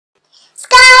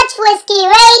Whiskey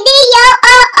Radio.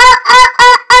 Oh, oh, oh,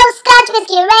 oh, oh. Scotch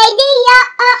Whiskey Radio.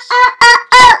 Oh, oh, oh,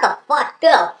 oh. Shut the fuck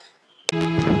up.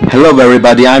 Hello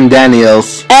everybody, I'm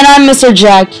Daniels. And I'm Mr.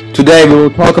 Jack. Today we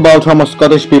will talk about homo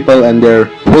Scottish people and their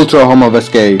ultra homo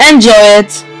whiskey. Enjoy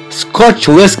it. Scotch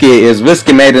whiskey is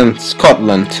whiskey made in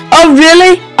Scotland. Oh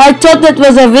really? I thought that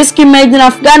was a whiskey made in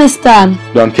Afghanistan.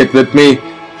 Don't kid with me,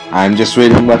 I'm just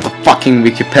reading what the fucking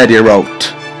Wikipedia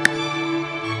wrote.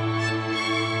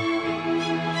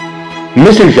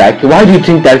 Mr. Jack, why do you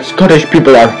think that Scottish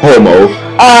people are homo?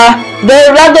 There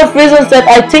are a lot of reasons that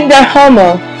I think they're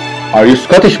homo. Are you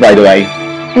Scottish, by the way?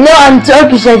 No, I'm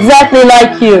Turkish, exactly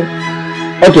like you.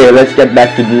 Okay, let's get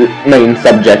back to the main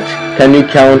subject. Can you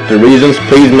count the reasons,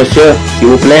 please, monsieur?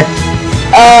 S'il vous plaît?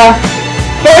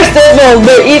 First of all,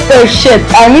 they eat their shit.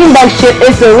 I mean by shit,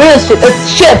 it's the real shit. It's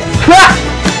shit. Crap!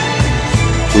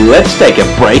 Let's take a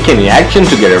break in the action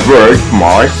to get a word from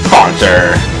our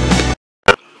sponsor.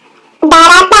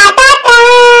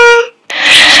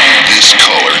 This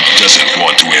caller doesn't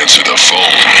want to answer the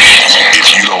phone. If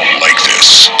you don't like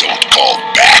this, don't call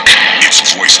back. It's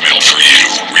voicemail for you.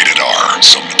 Rated R.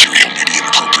 Some material may be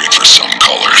inappropriate for some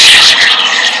callers.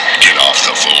 Get off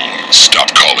the phone.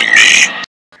 Stop calling me.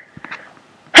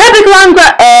 Happy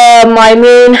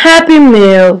Happy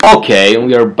Meal. Okay,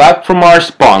 we are back from our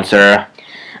sponsor.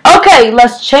 Okay,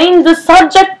 let's change the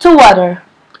subject to weather.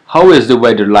 How is the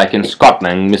weather like in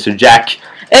Scotland, Mr. Jack?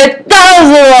 It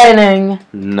does raining.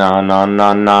 No.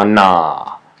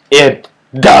 It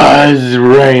does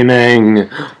raining.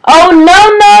 Oh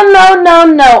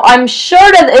no. I'm sure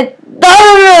that it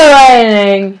does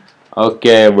raining.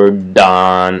 Okay, we're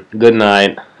done. Good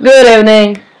night. Good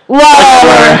evening.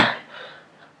 Wow.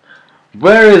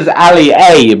 Where is Ali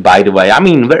A, by the way? I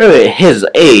mean, where is his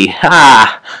A?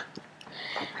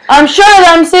 I'm sure that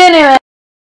I'm seeing him.